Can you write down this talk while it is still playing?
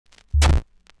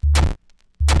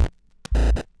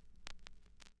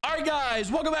right,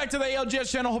 guys, welcome back to the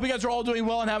ALGS channel. Hope you guys are all doing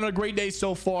well and having a great day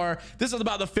so far. This is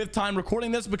about the 5th time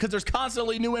recording this because there's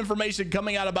constantly new information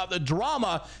coming out about the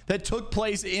drama that took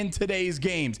place in today's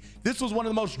games. This was one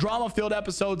of the most drama-filled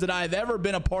episodes that I've ever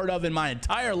been a part of in my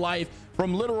entire life,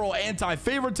 from literal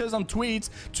anti-favoritism tweets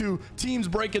to teams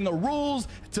breaking the rules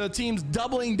to teams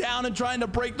doubling down and trying to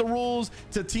break the rules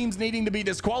to teams needing to be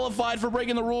disqualified for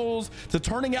breaking the rules to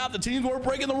turning out the teams weren't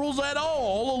breaking the rules at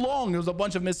all along. There was a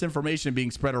bunch of misinformation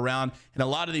being spread around, and a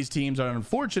lot of these teams are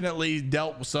unfortunately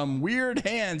dealt with some weird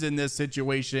hands in this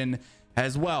situation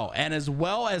as well, and as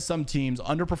well as some teams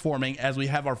underperforming, as we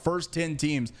have our first 10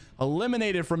 teams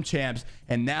eliminated from champs.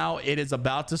 And now it is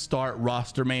about to start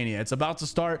roster mania. It's about to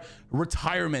start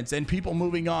retirements and people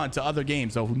moving on to other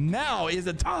games. So now is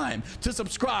the time to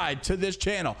subscribe to this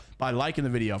channel by liking the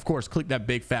video. Of course, click that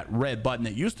big fat red button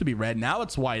that used to be red, now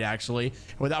it's white actually.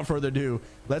 Without further ado,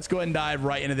 let's go ahead and dive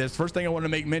right into this. First thing I want to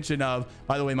make mention of,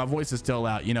 by the way, my voice is still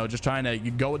out, you know, just trying to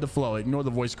go with the flow, ignore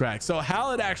the voice crack. So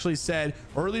Hal had actually said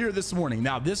earlier this morning,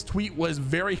 now this tweet was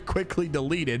very quickly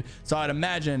deleted, so I'd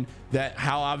imagine that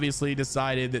Hal obviously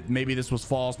decided that maybe this was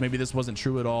false, maybe this wasn't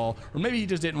true at all, or maybe he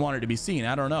just didn't want it to be seen.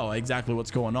 I don't know exactly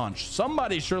what's going on.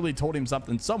 Somebody surely told him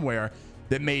something somewhere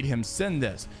that made him send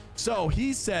this. So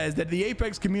he says that the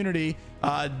Apex community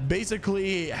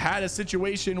basically had a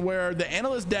situation where the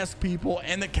analyst desk people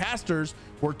and the casters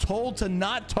were told to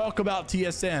not talk about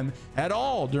TSM at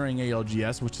all during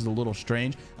ALGS, which is a little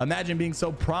strange. Imagine being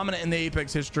so prominent in the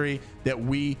Apex history that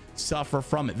we suffer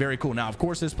from it. Very cool. Now, of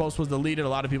course, this post was deleted. A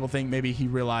lot of people think maybe he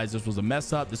realized this was a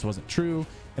mess up. This wasn't true.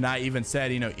 And I even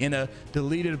said, you know, in a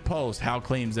deleted post, Hal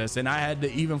claims this. And I had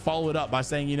to even follow it up by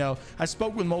saying, you know, I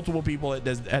spoke with multiple people at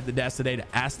the desk today to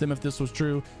ask them if this was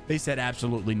true. They said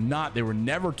absolutely not. They were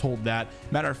never told that.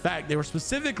 Matter of fact, they were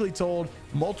specifically told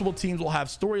multiple teams will have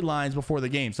storylines before the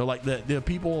game. So like the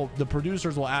people, the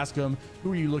producers will ask them,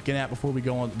 who are you looking at before we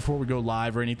go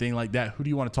live or anything like that? Who do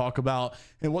you want to talk about?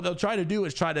 And what they'll try to do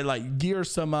is try to like gear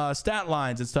some stat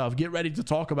lines and stuff, get ready to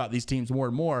talk about these teams more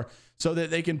and more, so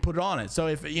that they can put it on it. So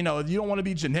if you know, if you don't want to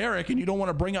be generic and you don't want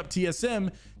to bring up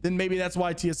TSM, then maybe that's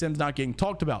why TSM is not getting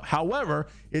talked about. However,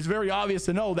 it's very obvious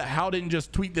to know that Hal didn't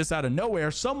just tweet this out of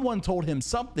nowhere. Someone told him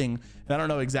something, and I don't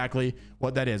know exactly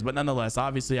what that is, but nonetheless,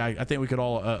 obviously I think we could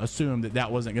all assume that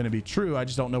that wasn't going to be true. I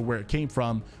just don't know where it came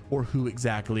from or who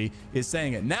exactly is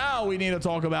saying it. Now we need to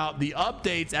talk about the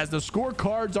updates as the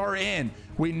scorecards are in.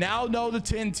 We now know the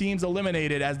 10 teams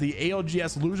eliminated as the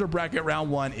ALGS loser bracket round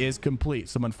 1 is complete.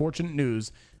 Some unfortunate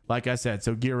news, like I said,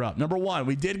 so gear up. Number 1,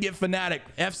 we did get Fnatic,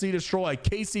 FC Destroy,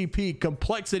 KCP,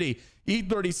 Complexity,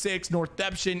 E36,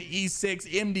 Northeption,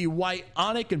 E6, MD White,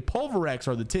 Onyx, and Pulverex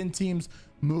are the 10 teams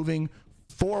moving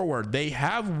forward. They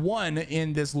have won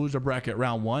in this loser bracket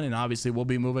round 1, and obviously we'll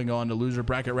be moving on to loser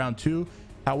bracket round 2.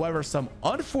 However, some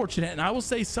unfortunate, and I will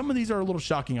say some of these are a little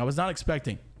shocking, I was not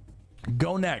expecting.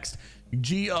 Go Next,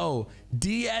 GO,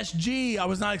 DSG, I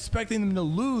was not expecting them to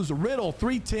lose. Riddle,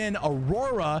 310,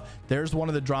 Aurora, there's one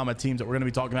of the drama teams that we're going to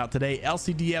be talking about today.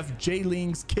 LCDF,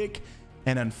 J-Lings, Kick,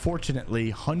 and unfortunately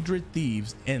 100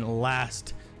 Thieves in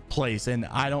last place. And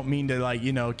I don't mean to, like,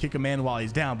 you know, kick a man while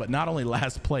he's down, but not only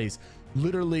last place,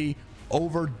 literally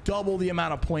over double the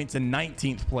amount of points in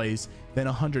 19th place than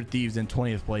 100 Thieves in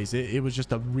 20th place. It was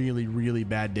just a really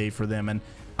bad day for them, and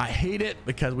I hate it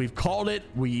because we've called it.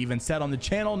 We even said on the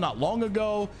channel not long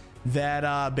ago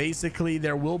that basically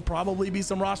there will probably be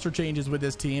some roster changes with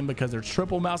this team because they're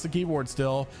triple mouse and keyboard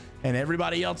still, and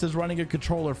everybody else is running a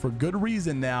controller for good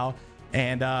reason now.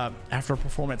 And after a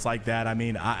performance like that, I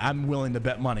mean, I'm willing to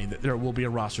bet money that there will be a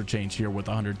roster change here with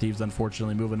 100 Thieves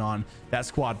unfortunately moving on. That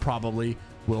squad probably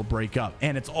will break up.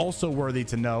 And it's also worthy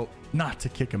to note, not to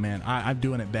kick a man, I'm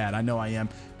doing it bad, I know I am,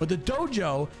 but the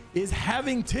dojo is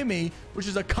having Timmy, which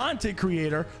is a content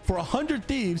creator for 100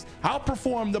 Thieves,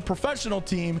 outperform the professional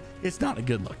team. It's not a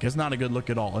good look. It's not a good look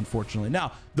at all, unfortunately.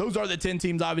 Now, those are the 10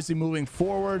 teams obviously moving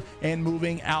forward and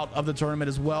moving out of the tournament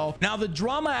as well. Now, the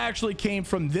drama actually came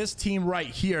from this team right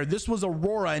here. This was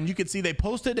Aurora, and you can see they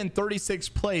posted in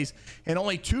 36th place and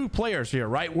only 2 players here,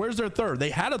 right? Where's their third?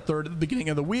 They had a third at the beginning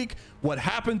of the week. What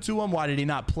happened to him? Why did he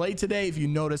not play today? If you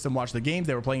notice and watch the games,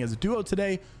 they were playing as a duo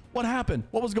today. What happened?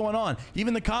 What was going on?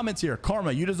 Even the comments here,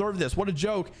 Karma, you deserve this. What a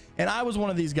joke. And I was one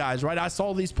of these guys, right? I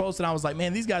saw these posts and I was like,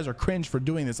 man, these guys are cringe for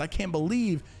doing this. I can't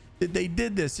believe that they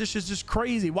did this. This is just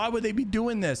crazy. Why would they be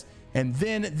doing this? And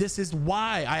then this is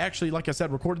why I actually, like I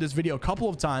said, recorded this video a couple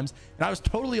of times, and I was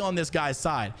totally on this guy's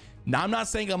side. Now, I'm not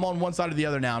saying I'm on one side or the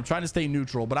other now. I'm trying to stay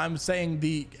neutral, but I'm saying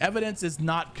the evidence is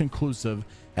not conclusive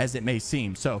as it may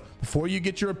seem. So before you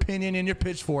get your opinion and your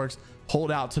pitchforks,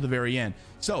 hold out to the very end.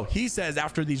 So he says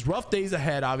after these rough days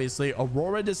ahead, obviously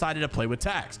Aurora decided to play with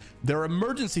Tax, their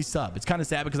emergency sub. It's kind of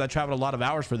sad because I traveled a lot of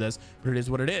hours for this, but it is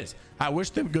what it is. I wish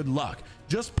them good luck.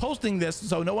 Just posting this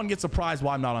so no one gets surprised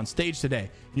why I'm not on stage today.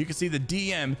 You can see the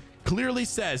DM clearly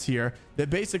says here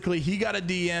that basically he got a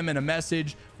DM and a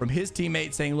message from his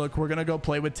teammate saying, look, we're gonna go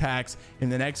play with Tax in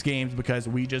the next games because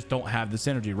we just don't have the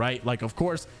synergy, right? Like, of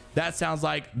course, that sounds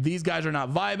like these guys are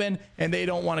not vibing and they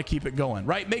don't want to keep it going,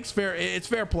 right? It's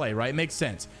fair play, right? Makes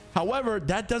sense. However,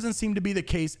 that doesn't seem to be the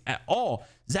case at all.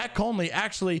 Zach Conley,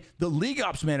 actually the league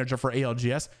ops manager for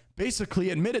ALGS, basically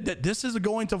admitted that this is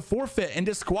going to forfeit and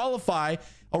disqualify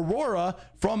Aurora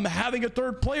from having a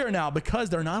third player now, because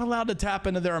they're not allowed to tap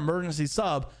into their emergency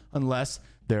sub unless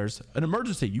there's an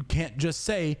emergency. You can't just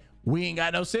say, we ain't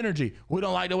got no synergy, we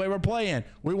don't like the way we're playing,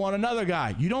 we want another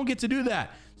guy. You don't get to do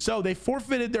that. So they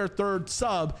forfeited their third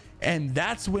sub, and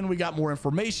that's when we got more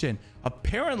information.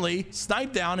 Apparently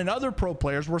Snipe Down and other pro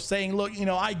players were saying, look, you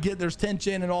know, I get there's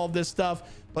tension and all of this stuff,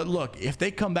 but look, if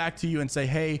they come back to you and say,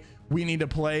 hey, we need to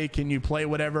play, can you play,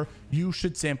 whatever, you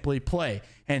should simply play.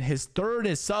 And his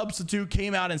substitute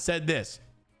came out and said this.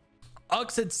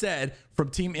 Ux had said, from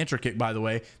Team Intricate, by the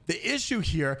way, the issue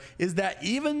here is that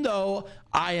even though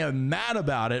I am mad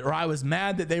about it, or I was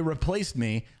mad that they replaced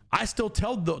me, I still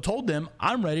told them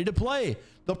I'm ready to play.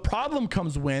 The problem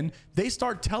comes when they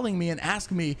start telling me and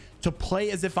ask me to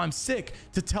play as if I'm sick,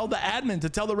 to tell the admin, to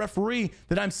tell the referee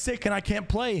that I'm sick and I can't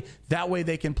play. That way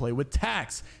they can play with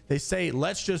Tax. They say,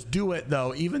 let's just do it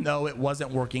though, even though it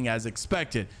wasn't working as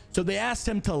expected. So they asked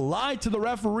him to lie to the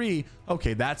referee.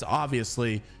 Okay, that's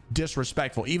obviously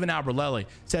disrespectful. Even Alberlelli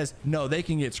says, no, they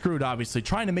can get screwed. Obviously,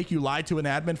 trying to make you lie to an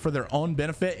admin for their own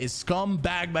benefit is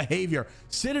scumbag behavior.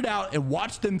 Sit it out and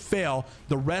watch them fail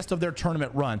the rest of their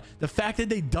tournament run. The fact that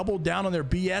they doubled down on their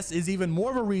BS is even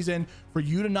more of a reason for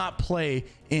you to not play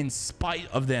in spite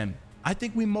of them. I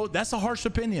think that's a harsh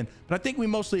opinion, but I think we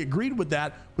mostly agreed with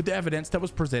that with the evidence that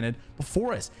was presented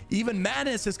before us. Even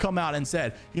Madness has come out and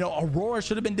said, you know, Aurora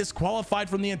should have been disqualified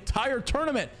from the entire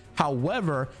tournament.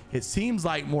 However, it seems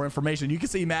like more information. You can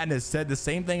see Madness said the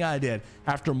same thing I did.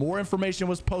 After more information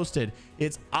was posted,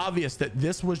 it's obvious that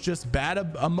this was just bad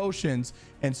emotions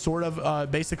and sort of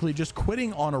basically just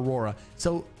quitting on Aurora.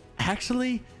 So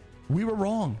actually, we were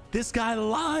wrong. This guy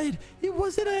lied. It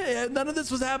wasn't none of this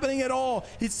was happening at all.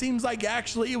 It seems like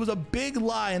actually it was a big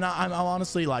lie, and I'm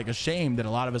honestly like ashamed that a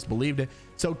lot of us believed it.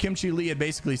 So Kimchi Lee had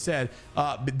basically said,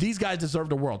 these guys deserve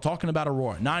the world. Talking about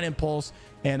Aurora, 9 Impulse,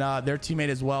 and their teammate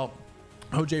as well,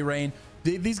 OJ Rain.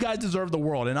 These guys deserve the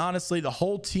world, and honestly the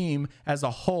whole team as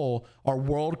a whole are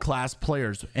world-class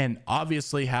players and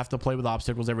obviously have to play with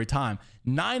obstacles every time.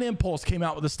 9 Impulse came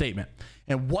out with a statement,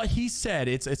 and what he said,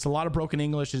 it's a lot of broken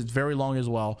English, it's very long as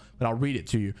well, but I'll read it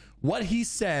to you. What he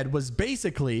said was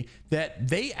basically that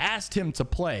they asked him to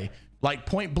play, like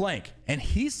point blank, and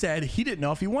he said he didn't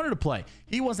know if he wanted to play.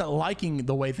 He wasn't liking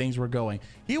the way things were going.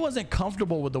 He wasn't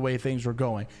comfortable with the way things were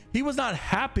going. He was not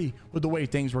happy with the way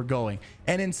things were going.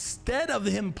 And instead of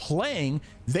him playing,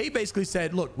 they basically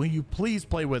said, look, will you please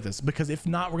play with us? Because if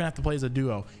not, we're gonna have to play as a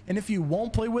duo. And if you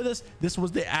won't play with us, this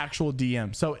was the actual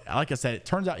DM. So like I said, it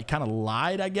turns out he kind of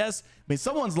lied, I guess. I mean,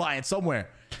 someone's lying somewhere.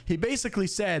 He basically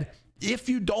said, if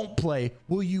you don't play,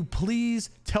 will you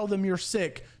please tell them you're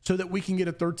sick so that we can get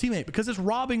a third teammate? Because it's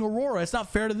robbing Aurora. It's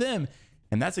not fair to them.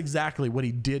 And that's exactly what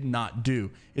he did not do.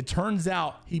 It turns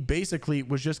out he basically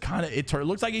was just kind of, it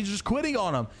looks like he's just quitting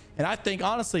on them. And I think,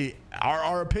 honestly,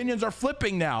 our opinions are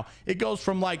flipping now. It goes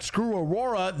from like, screw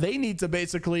Aurora. They need to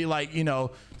basically like, you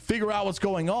know, figure out what's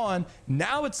going on.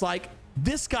 Now it's like,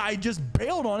 this guy just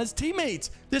bailed on his teammates.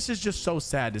 This is just so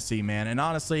sad to see, man. And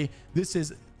honestly, this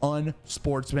is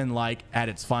unsportsmanlike at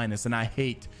its finest, and I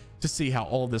hate to see how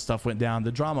all this stuff went down.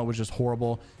 The drama was just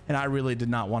horrible, and I really did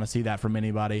not want to see that from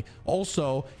anybody.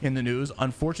 Also in the news,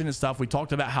 unfortunate stuff. We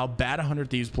talked about how bad 100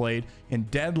 Thieves played in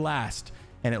dead last,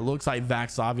 and it looks like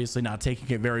Vax obviously not taking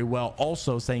it very well,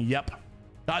 also saying yep, ...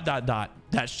 that's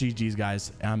GG's,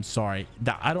 guys. I'm sorry.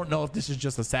 I don't know if this is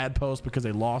just a sad post because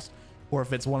they lost, or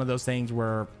if it's one of those things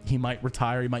where he might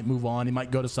retire, he might move on, he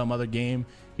might go to some other game,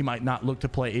 he might not look to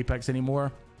play Apex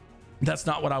anymore. That's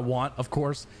not what I want, of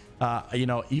course. You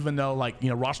know, even though, like, you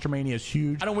know, roster mania is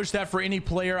huge, I don't wish that for any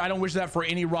player. I don't wish that for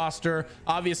any roster.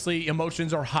 Obviously,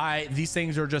 emotions are high. These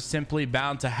things are just simply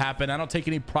bound to happen. I don't take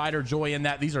any pride or joy in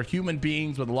that. These are human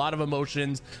beings with a lot of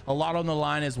emotions, a lot on the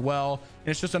line as well. And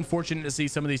it's just unfortunate to see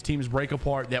some of these teams break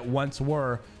apart that once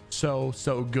were so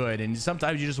good. And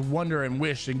sometimes you just wonder and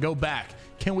wish and go back,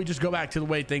 can we just go back to the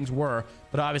way things were?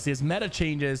 But obviously, as meta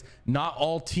changes, not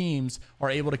all teams are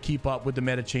able to keep up with the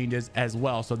meta changes as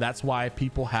well. So that's why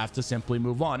people have to simply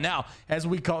move on. Now, if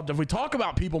we talk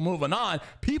about people moving on,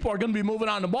 people are going to be moving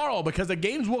on tomorrow because the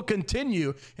games will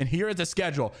continue. And here is the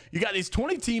schedule. You got these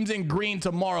 20 teams in green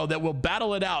tomorrow that will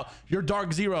battle it out. Your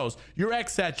Dark Zeros, your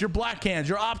XSets, your Black Hands,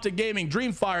 your Optic Gaming,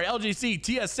 Dreamfire, LGC,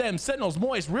 TSM, Sentinels,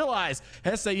 Moist, Realize,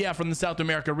 SAF from the South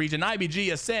America region,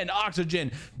 IBG, Ascend,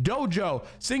 Oxygen, Dojo,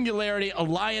 Singularity,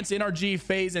 Alliance, NRG,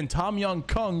 FaZe, and Tom Young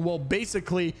Kung will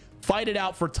basically fight it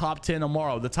out for top 10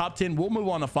 tomorrow. The top 10 will move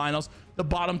on to finals. The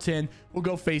bottom 10 will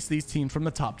go face these teams from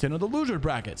the top 10 of the loser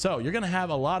bracket. So you're going to have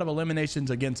a lot of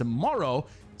eliminations again tomorrow,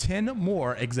 10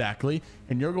 more exactly,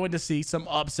 and you're going to see some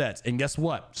upsets. And guess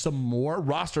what? Some more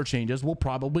roster changes will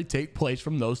probably take place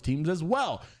from those teams as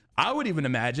well. I would even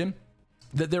imagine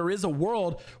that there is a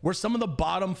world where some of the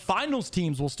bottom finals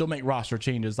teams will still make roster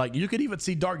changes. Like you could even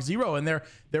see Dark Zero in their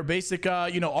basic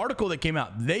article that came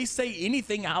out. They say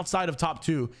anything outside of top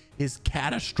 2 is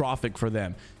catastrophic for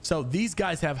them. So these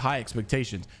guys have high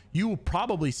expectations. You will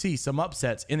probably see some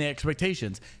upsets in the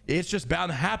expectations. It's just bound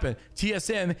to happen.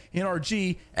 TSM,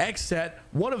 NRG, XSET,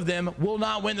 one of them will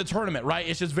not win the tournament, right?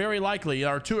 It's just very likely.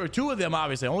 Or two of them,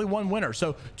 obviously, only one winner.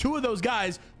 So 2 of those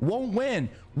guys won't win.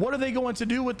 What are they going to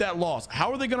do with that loss?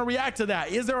 How are they going to react to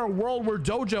that? Is there a world where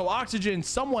Dojo, Oxygen,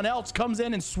 someone else comes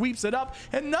in and sweeps it up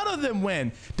and none of them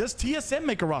win? Does TSM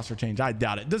make a roster change? I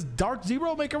doubt it. Does Dark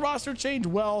Zero make a roster change?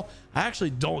 Well, I actually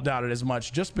don't doubt it as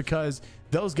much just because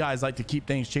those guys like to keep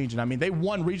things changing. I mean, they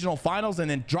won regional finals and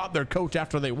then dropped their coach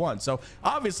after they won. So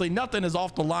obviously nothing is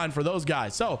off the line for those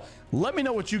guys. So let me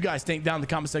know what you guys think down in the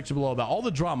comment section below about all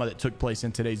the drama that took place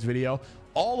in today's video,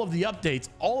 all of the updates,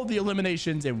 all of the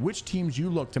eliminations, and which teams you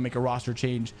look to make a roster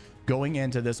change going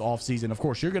into this off season. Of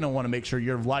course, you're going to want to make sure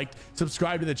you're liked,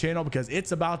 subscribe to the channel because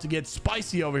it's about to get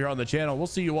spicy over here on the channel. We'll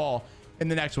see you all in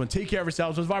the next one. Take care of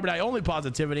yourselves with Vibrate, only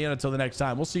positivity, and until the next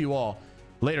time, we'll see you all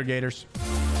later, Gators.